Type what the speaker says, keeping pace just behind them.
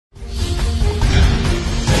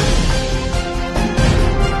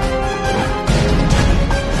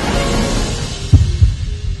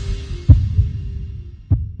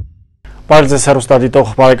Բարեձեզ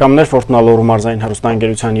հեռուստադիտող բարեկամներ, Fortuna լորումարզային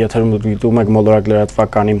հեռուստաընկերության եթերում դիտում եք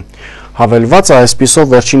մոլորակլրատվականի հավելվածը, այսպիսով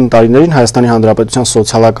վերջին տարիներին Հայաստանի Հանրապետության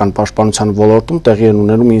սոցիալական պաշտպանության ոլորտում տեղի են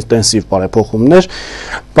ունենում ինտենսիվ բարեփոխումներ։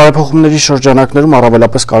 Բարեփոխումների շրջանակներում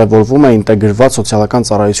առավելապես կարևորվում է ինտեգրված սոցիալական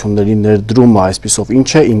ծառայությունների ներդրումը, այսպիսով ինչ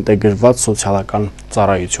է ինտեգրված սոցիալական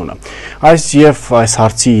ծառայությունը։ Այս եւ այս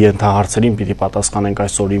հարցի ենթահարցերին պիտի պատասխանենք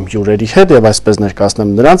այսօր իմ հյուրերի հետ եւ այսպես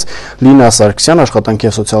ներկայացնեմ նրանց Լինա Սարգսյան, աշխատանքի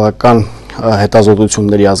եւ սոցիալական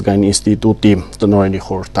հետազոտությունների ազգային ինստիտուտի տնօրենի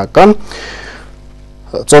խորհրդական,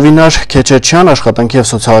 Ծովինար Քեչեչյան, աշխատանքի եւ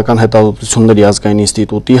սոցիալական հետազոտությունների ազգային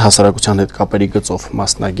ինստիտուտի հասարակության հետ կապերի գծով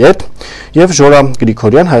մասնագետ եւ Ժորա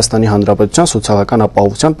Գրիգորյան, Հայաստանի Հանրապետության սոցիալական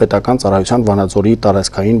ապահովության պետական ծառայության Վանաձորի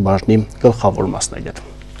տարածքային բաժնի գլխավոր մասնագետ։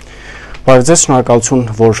 Բարեձեզ, շնորհակալություն,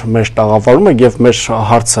 որ մեր տաղավարում եք եւ մեր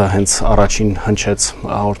հարցը հենց առաջին հնչեց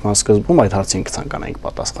հաղորդման սկզբում, այդ հարցին կցանկանայինք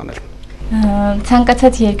պատասխանել։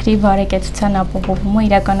 Ցանկացած երկրի բարեկեցության ապահովումը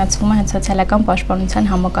իրականացվում է հենց սոցիալական պաշտպանության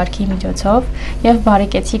համակարգի միջոցով եւ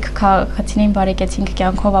բարեկեցիկ քաղաքացիներին բարեկեցիկ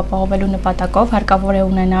կյանքով ապահովելու նպատակով հարկավոր է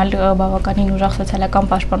ունենալ բավականին ուժեղ սոցիալական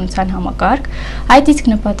պաշտպանության համակարգ։ Այդ իսկ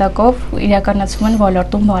նպատակով իրականացվում են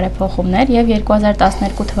ոլորտում բարեփոխումներ եւ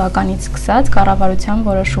 2012 թվականից սկսած կառավարության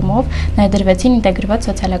որոշումով ներդրվեցին ինտեգրված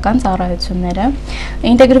սոցիալական ծառայությունները։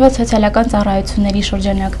 Ինտեգրված սոցիալական ծառայությունների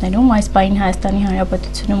շրջանակներում այս պահին Հայաստանի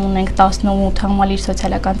Հանրապետությունում ունենք 18 համալիր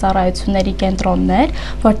սոցիալական ծառայությունների կենտրոններ,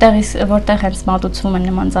 որտեղ հենց մատուցվում են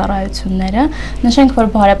նման ծառայությունները։ Նշենք,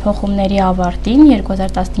 որ բարեփոխումների ավարտին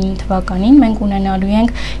 2019 թվականին մենք ունենալու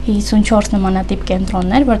ենք 54 նմանատիպ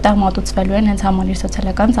կենտրոններ, որտեղ մատուցվելու են հենց համալիր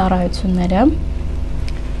սոցիալական ծառայությունները։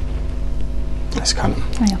 Այսքանը։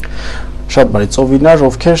 Այո։ Շատ բարի, Ծովինար,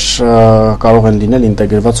 ովքեր կարող են լինել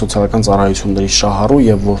ինտեգրված սոցիալական ծառայությունների շահառու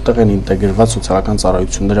եւ որտեղ են ինտեգրված սոցիալական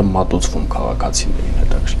ծառայությունները մատուցվում քաղաքացիներին,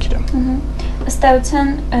 հետաքրքիր է։ Ըստ էության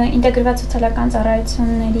ինտեգրված սոցիալական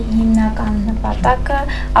ծառայությունների հիմնական նպատակը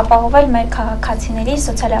ապահովել մեր քաղաքացիների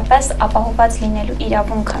սոցիալապես ապահովված լինելու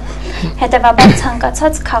իրավունքը։ Հետևաբար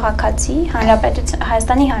ցանկացած քաղաքացի,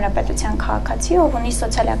 Հայաստանի Հանրապետության քաղաքացի, ով ունի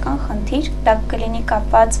սոցիալական խնդիր, դա կլինի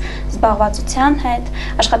կապված զբաղվածության հետ,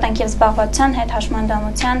 աշխատանքի եւ զբաղվածության հետ,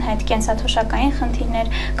 հաշմանդամության հետ, կենսաթոշակային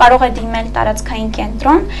խնդիրներ, կարող է դիմել տարածքային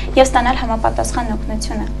կենտրոն եւ ստանալ համապատասխան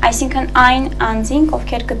օգնությունը։ Այսինքն այն անձինք,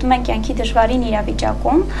 ովքեր գտնում են կյանքի դժվարին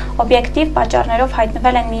իրավիճակում, օբյեկտիվ պատճառներով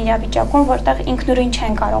հայտնվել են մի իրավիճակում, որտեղ ինքնուրույն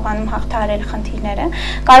չեն կարողանում հաղթահարել խնդիրները,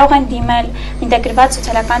 կարող են դիմել ինտեգրված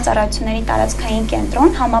սոցիալական ծառայությունների տարածքային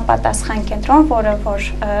կենտրոն, համապատասխան կենտրոն, որը որ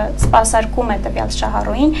սպասարկում է տվյալ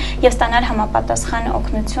շահառուին եւ ստանալ համապատասխան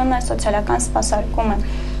օգնությունը, սոցիալական սպասարկումը։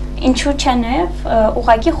 Ինչու՞ չէ նաեւ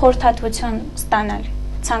ուղղակի խորհրդատվություն ստանալ։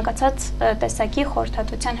 Ցանկացած տեսակի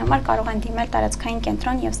խորհրդատվության համար կարող են դիմել տարածքային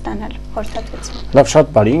կենտրոն եւ ստանալ խորհրդատվություն։ Լավ,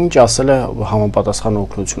 շատ բարի, ինչ ասել է համապատասխան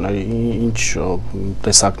օգնությունների, ինչ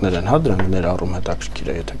տեսակներ են, հա, դրանք ներառում,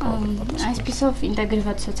 հետաքրքիր է, եթե կարող եք պատասխանել։ Այսպիսով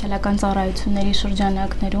ինտեգրված սոցիալական ծառայությունների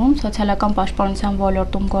շրջանակներում սոցիալական պաշտպանության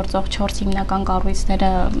ոլորտում գործող 4 հիմնական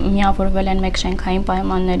կառույցները միավորվել են մեկ շենքային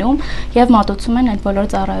պայմաններում եւ մատուցում են այդ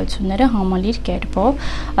բոլոր ծառայությունները համալիր կերպով։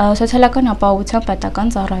 Սոցիալական ապահովության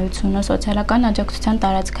պետական ծառայությունը, սոցիալական աջակցության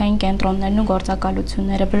տարածքային կենտրոններն ու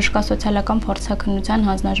գործակալությունները, բժշկասոցիալական փորձաքննության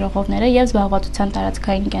հանձնաժողովները եւ զբաղվածության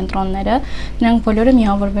տարածքային կենտրոնները, նրանք բոլորը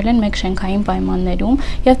միավորվել են մեկ շենքային պայմաններում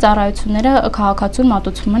եւ ծառայությունները քաղաքացուն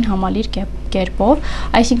մատուցվում են համալիր կերպով,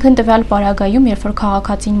 այսինքն տվյալ պարագայում, երբ որ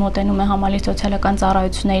քաղաքացին մոտենում է համալիր սոցիալական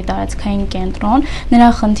ծառայությունների տարածքային կենտրոն, նրա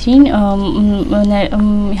խնդրին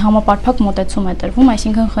համապարփակ մոտեցում է տրվում,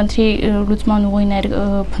 այսինքն խնդրի լուծման ուղիներ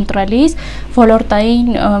փնտրելիս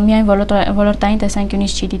միայն ոլորտային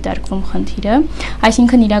տեսանկյունից չի դիտարկվում խնդիրը,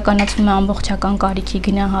 այսինքն իրականացվում է ամբողջական կարիքի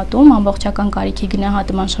գնահատում, ամբողջական կարիքի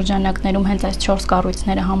գնահատման շրջանակներում հենց այս 4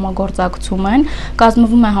 կառույցները համագործակցում են,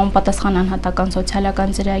 կազմվում է համապատասխան անհատական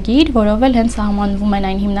սոցիալական ծրագիր, որով էլ հենց սահմանվում են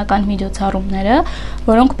այն հիմնական միջոցառումները,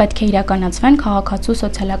 որոնք պետք է իրականացվեն քաղաքացու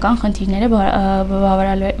սոցիալական խնդիրները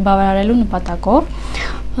բավարարելու նպատակով։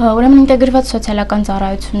 Ուրեմն ինտեգրված սոցիալական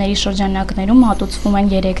ծառայությունների շրջանակներում մատուցվում են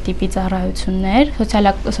 3 տիպի ծառայություններ,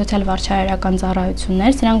 սոցիալ վարչահայերական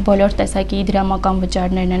ծառայություններ, սրանք բոլոր տեսակի դրամական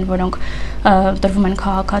վճարներն են, որոնք տրվում են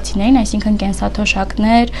քաղաքացիներին, այսինքն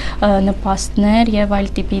կենսաթոշակներ, նպաստներ եւ այլ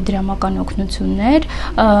տիպի դրամական օգնություններ,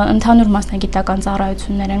 ընդհանուր մասնագիտական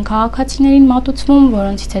ծառայություններ են քաղաքացիներին մատուցվում,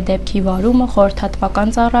 որոնցից է դեպքի վարումը,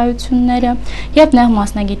 խորհրդատվական ծառայությունները եւ նեղ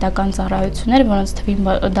մասնագիտական ծառայություններ, որոնց թվին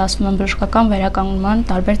դասվում են բժշկական վերականգնման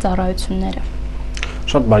տարբեր ծառայությունները։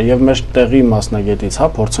 Շատ բարի, եւ մեր տեղի մասնագետից, հա,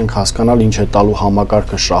 փորձենք հասկանալ ինչ է տալու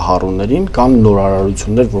համակարգը շահառուներին, կան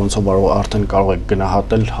նորարարություններ, որոնցով արդեն կարող եք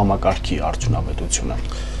գնահատել համակարգի արդյունավետությունը։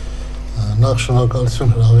 Նախ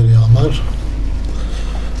շնորհակալություն հրավերի համար։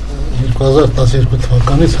 2012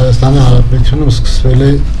 թվականից Հայաստանի Հանրապետությունում սկսվել է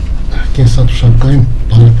կենսաթոշակային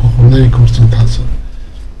բարեփոխումների գործընթացը։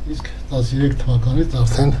 Իսկ 13 թվականից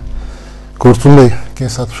արդեն գործում է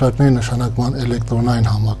կենսաթոշակների նշանակման էլեկտրոնային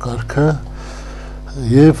համակարգը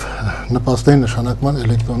եւ նպաստային նշանակման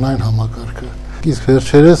էլեկտրոնային համակարգը։ Իսկ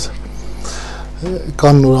վերջերս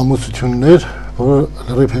կան նորամուծություններ, որը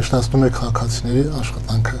լրիվ հեշտացնում է քաղաքացիների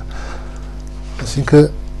աշխատանքը։ Այսինքն,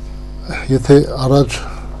 եթե առաջ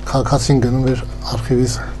քաղաքացին գնում էր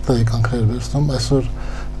արխիվից տեղեկանքներ վերցնում, այսօր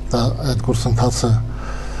այդ գործընթացը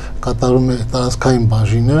կատարում է տարածքային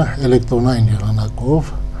բաժինը էլեկտրոնային եղանակով,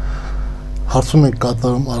 հարցում ենք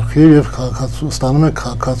կատարում արխիվ եւ ստանում ենք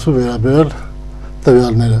քաղաքացու վերաբերյալ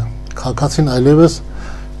տվյալները։ Քաղաքացին այլևս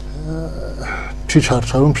չի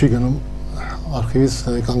չարչարում, չի գնում արխիվից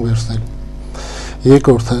տեղեկանք վերցնել։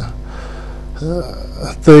 Երկրորդը,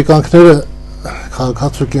 տեղեկանքները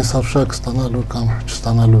քաղաքացու կենսաթոշակ ստանալու կամ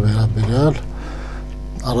չստանալու վերաբերյալ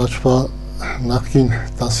առաջվա նախկին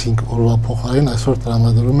 15 օրվա փոխարեն այսօր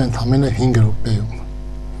տրամադրում են ընդամենը 5 րոպեում։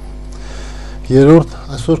 Երրորդ,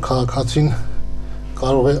 այսօր քաղաքացին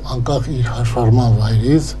կարող է անկախ իր հաշվառման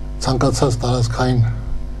վայրից ցանկացած տարածքային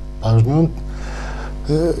բաժնում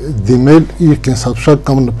դիմել իր կենսաթոշակ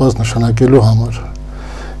կամ նպաստ նշանակելու համար։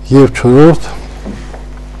 Եվ չորրորդ,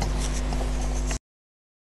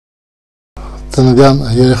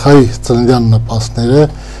 երեխայի ծննդյան նպաստները,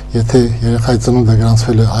 եթե երեխայի ծնունդը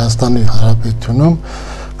գրանցվել է Հայաստանի Հանրապետությունում,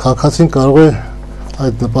 քաղաքացին կարող է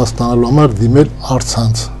այդ նպաստ ստանալու համար դիմել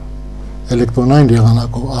առցանց էլեկտրոնային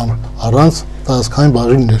եղանակով առանց տարածքային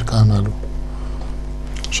բաժին ներկայանալու։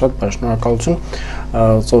 Շատ բարի, շնորհակալություն։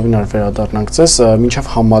 Ծովինար վերադառնանք ձեզ, մինչև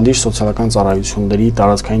համալիր սոցիալական ծառայությունների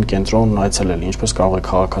տարածքային կենտրոն այցելել, ինչպես կարող է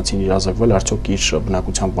քաղաքացին իրազեկվել, արդյոք իր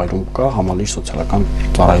բնակության վայրում կա համալիր սոցիալական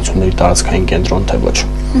ծառայությունների տարածքային կենտրոն, թե ոչ։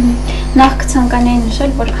 Նախ կցանկանայի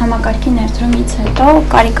նշել, որ համակարգի ներդրումից հետո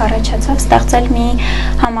կարիք առաջացավ ստեղծել մի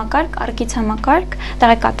համակարգ, արգից համակարգ,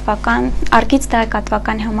 արգից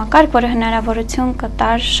տեղեկատվական համակարգ, որը հնարավորություն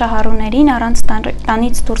կտար շահառուներին առանց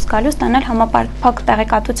տանից դուրս գալու ստանալ համապարփակ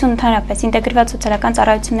տեղեկատվություն ընդհանրապես ինտեգրված սոցիալական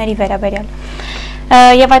ծառայությունների վերաբերյալ։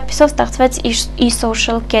 Եվ այդպիսով ստեղծվեց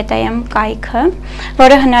e-social.am կայքը,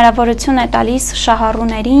 որը հնարավորություն է տալիս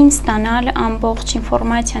շահառուներին ստանալ ամբողջ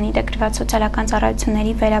ինֆորմացիան ինտեգրված սոցիալական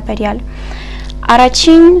ծառայությունների վերաբերյալ։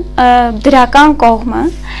 Առաջին դրական կողմը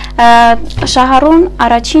շահառուն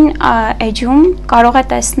առաջին էջում կարող է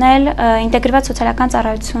տեսնել ինտեգրված սոցիալական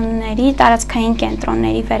ծառայությունների տարածքային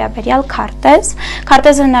կենտրոնների վերաբերյալ քարտեզ։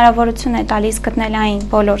 Քարտեզը հնարավորություն է տալիս գտնել այն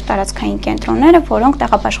բոլոր տարածքային կենտրոնները, որոնք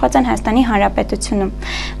տեղաբաշխված են Հայաստանի Հանրապետությունում։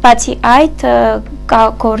 Բացի այդ, կա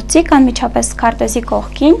գործիք անմիջապես քարտեզի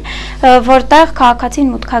կողքին, որտեղ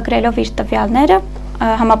քաղաքացին մուտքագրելով իր տվյալները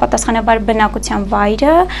համապատասխանաբար բնակության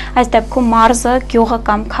վայրը, այս դեպքում մարզը, գյուղը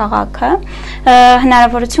կամ քաղաքը,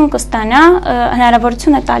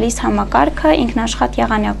 հնարավորություն է տալիս համակարգը ինքնաշխատ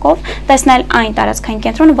եղանակով տեսնել այն տարածքային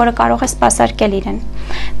կենտրոնը, որը կարող է սպասարկել իրեն։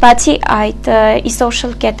 Բացի այդ,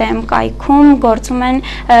 e-social.am կայքում գործում են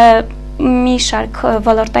մի շարք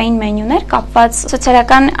ոլորտային մենյուներ կապված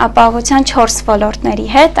սոցիալական ապահովության 4 ոլորտների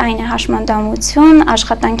հետ, այն է հաշմանդամություն,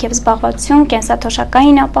 աշխատանք եւ զբաղվածություն,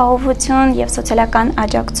 կենսաթոշակային ապահովություն եւ սոցիալական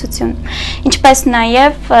աջակցություն։ Ինչպես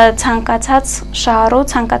նաեւ ցանկացած շահառու,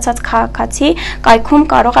 ցանկացած քաղաքացի կայքում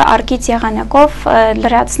կարող է արգից եղանակով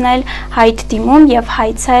լրացնել հայտ դիմում եւ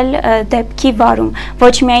հայցել դեպքի վարում,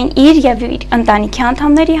 ոչ միայն իր եւ իր ընտանիքի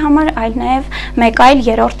անդամների համար, այլ նաեւ մեկ այլ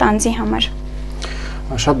երրորդ անձի համար։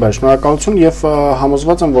 Շատ բարի, շնորհակալություն եւ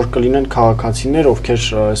համոզված եմ, որ կլինեն քաղաքացիներ, ովքեր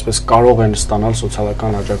այսպես կարող են ստանալ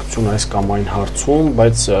սոցիալական աջակցություն այս կամ այն հարցում,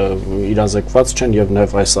 բայց իրազեկված չեն եւ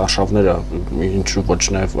նաեւ այս արշավները ինչու ոչ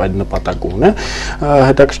նաեւ այդ նպատակը ունեն։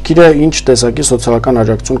 Հետաքրքիր է ինչ տեսակի սոցիալական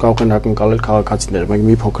աջակցություն կարող են ակնկալել քաղաքացիները։ Մենք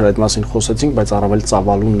մի փոքր այդ մասին խոսեցինք, բայց առավել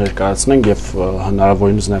ծավալուն ներկայացնենք եւ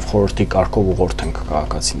հնարավորինս նաեւ խորհրդի կարգով ուղղորդենք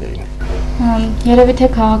քաղաքացիներին։ Երևի թե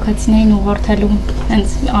քաղաքացիներին ուղղորդելու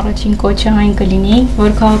հենց առաջին կոչը այն կլինի,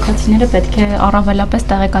 որ քաղաքացիները պետք է առավելապես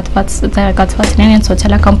տեղեկացված լինեն հենց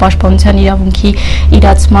սոցիալական պաշտպանության իրավունքի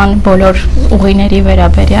իրացման բոլոր ուղիների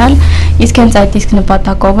վերաբերյալ, իսկ հենց այդ իսկ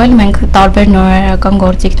նպատակով էլ մենք տարբեր նորարարական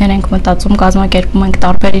գործիքներ ենք մտածում, կազմակերպում ենք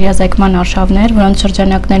տարբեր իրազեկման արշավներ, որոնց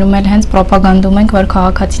շրջանակներում էլ հենց պրոպագանդում ենք, որ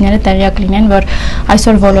քաղաքացիները տեղյակ լինեն, որ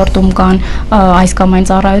այսօր ոլորտում կան այս կամ այն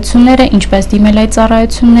ծառայությունները, ինչպես դիմել այդ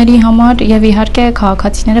ծառայությունների համար եւ իհարկե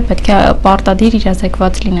քաղաքացիները պետք է պարտադիր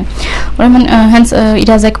իրազեկված լինեն։ Ուրեմն հենց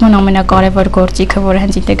իրազեկման ամենակարևոր գործիքը, որը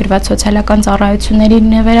հենց ինտեգրված սոցիալական ծառայություններին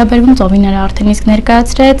է վերաբերվում, Ծովինարը արդեն իսկ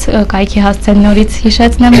ներկայացրեց, կայքի հասցեն նորից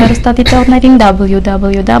հիշեցնեմ հեռուստադիտողներին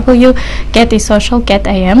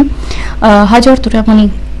www.isocial.am։ Հաջորդ ուրեմն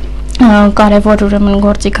կարևոր ուրեմն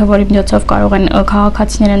գործիքը, որի միջոցով կարող են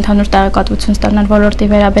քաղաքացիները ընդհանուր տեղեկատվություն ստանալ ոլորտի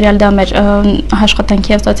վերաբերյալ, դա մեր աշխատանքի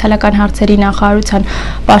եւ սոցիալական հարցերի նախարարության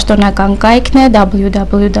պաշտոնական կայքն է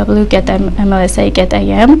www.mlsa.am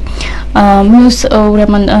մյուս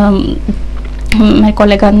ուրեմն մեր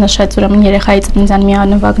գոլեգան նշեց ուրեմն երեխայի ծննդյան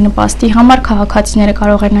միանվագ նպաստի համար քաղաքացիները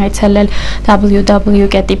կարող են այցելել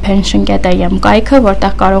www.pension.am կայքը,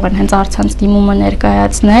 որտեղ կարող են հենց առցանց դիմումը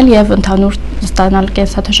ներկայացնել եւ ընդհանուր ստանալ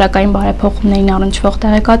կենսաթոշակային բարեփոխումներին առնչվող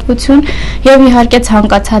տեղեկատվություն եւ իհարկե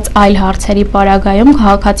ցանկացած այլ հարցերի պարագայում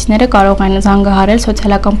քաղաքացիները կարող են զանգահարել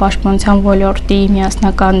սոցիալական պաշտպանության ոլորտի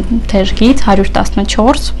միասնական թերգից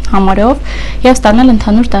 114 համարով եւ ստանալ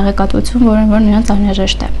ընդհանուր տեղեկատվություն, որ նրանց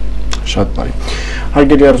անհրաժեշտ է։ Շատ բարի։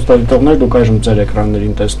 Հարգելի հեռուստադիտողներ, դուք այժմ ձեր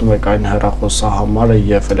էկրաններին տեսնում եք այն հեռախոսահամարը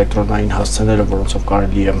եւ էլեկտրոնային հասցեները, որոնցով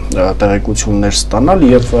կարելի է տեղեկություններ ստանալ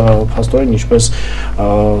եւ փաստորեն ինչպես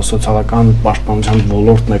սոցիալական պաշտպանության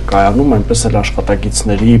ոլորտն է կայանում, այնպես էլ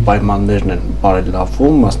աշխատակիցների պայմաններն են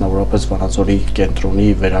բարելավում, մասնավորապես Վանաձորի կենտրոնի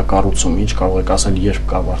վերակառուցում, ինչ կարող եք ասել, երբ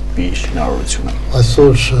կավարտվի շինարարությունը։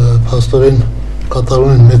 Այսօր փաստորեն կատարում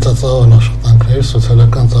են մեծածավալ աշխատանքներ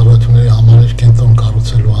սոցիալական ծառայությունների համալիր կենտրոն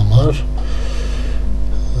կառուցելու համար։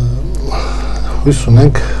 Հույս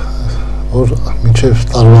ունենք, որ մինչև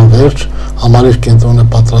տարվա վերջ համալիր կենտրոնը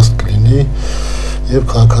պատրաստ կլինի եւ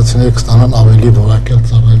քաղաքացիները կստանան ավելի որակյալ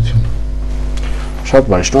ծառայություն։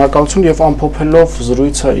 Շատ բարի, շնորհակալություն եւ ամփոփելով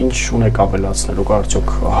զրույցը ինչ ունեք ավելացնելու,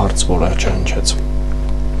 արդյոք հարց որը չհնչեց։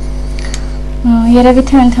 Երևի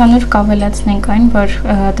թե ընդհանուր կավելացնենք այն, որ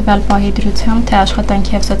տվյալ պահի դրությամբ թե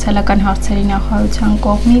աշխատանքի եւ սոցիալական հարցերի նախարարության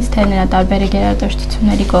կողմից, թե նրա տարբեր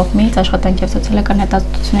գերատեսչությունների կողմից, աշխատանքի եւ սոցիալական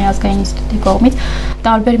հետազոտությունների ազգային ինստիտուտի կողմից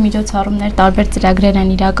տարբեր միջոցառումներ, տարբեր ծրագրեր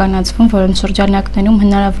են իրականացվում, որոնց շրջանակներում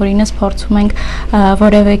հնարավորինս փորձում ենք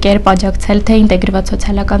որևէ կերպ աջակցել թե ինտեգրված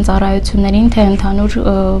սոցիալական ծառայություններին, թե ընդհանուր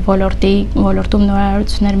ոլորտում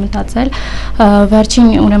նորարարություններ մտածել։ Վերջին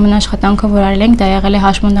ուրեմն աշխատանքը, որ արել ենք, դա եղել է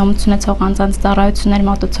հաշմանդամություն ունեցող անձանց ծառայություններ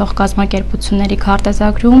մատուցող կազմակերպությունների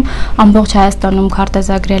քարտեզագրում, ամբողջ Հայաստանում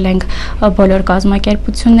քարտեզագրել ենք բոլոր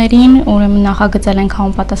կազմակերպություններին, ուրեմն նախագծել ենք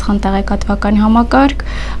համապատասխան տեղեկատվական համակարգ,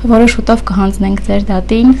 որը շուտով կհանձնենք ձեր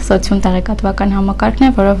դատին, սոցիում տեղեկատվական համակարգն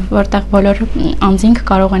է, որտեղ բոլոր անձինք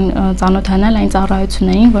կարող են ծանոթանալ այն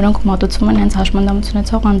ծառայություններին, որոնք մատուցում են հենց հաշմանդամություն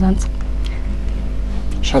ունեցող անձանց։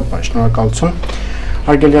 Շատ բարի, շնորհակալություն։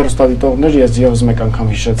 Հարգելի հեռուստադիտողներ, ես եւս մեկ անգամ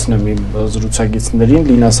հիշեցնեմ իմ զրուցակիցներին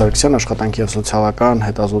Լինա Սարգսյան, աշխատանքի եւ սոցիալական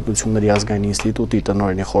հետազոտությունների ազգային ինստիտուտի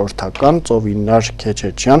տնօրենի խորհրդական, Ծովինար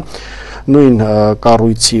Քեչեչյան, նույն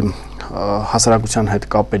կառույցի հասարակության հետ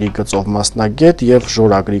կապերի գծով մասնագետ եւ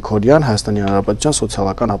Ժորա Գրիգորյան, Հայաստանի Հանրապետության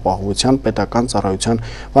սոցիալական ապահովության պետական ծառայության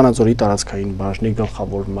Վանաձորի տարածքային բաժնի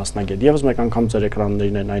գլխավոր մասնագետ։ Եվս մեկ անգամ ձեր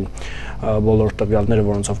էկրաններին են այն բոլոր տվյալները,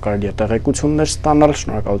 որոնցով կարելի է տեղեկություններ ստանալ։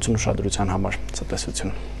 Շնորհակալություն ուշադրության համար։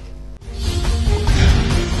 Ցտեսություն։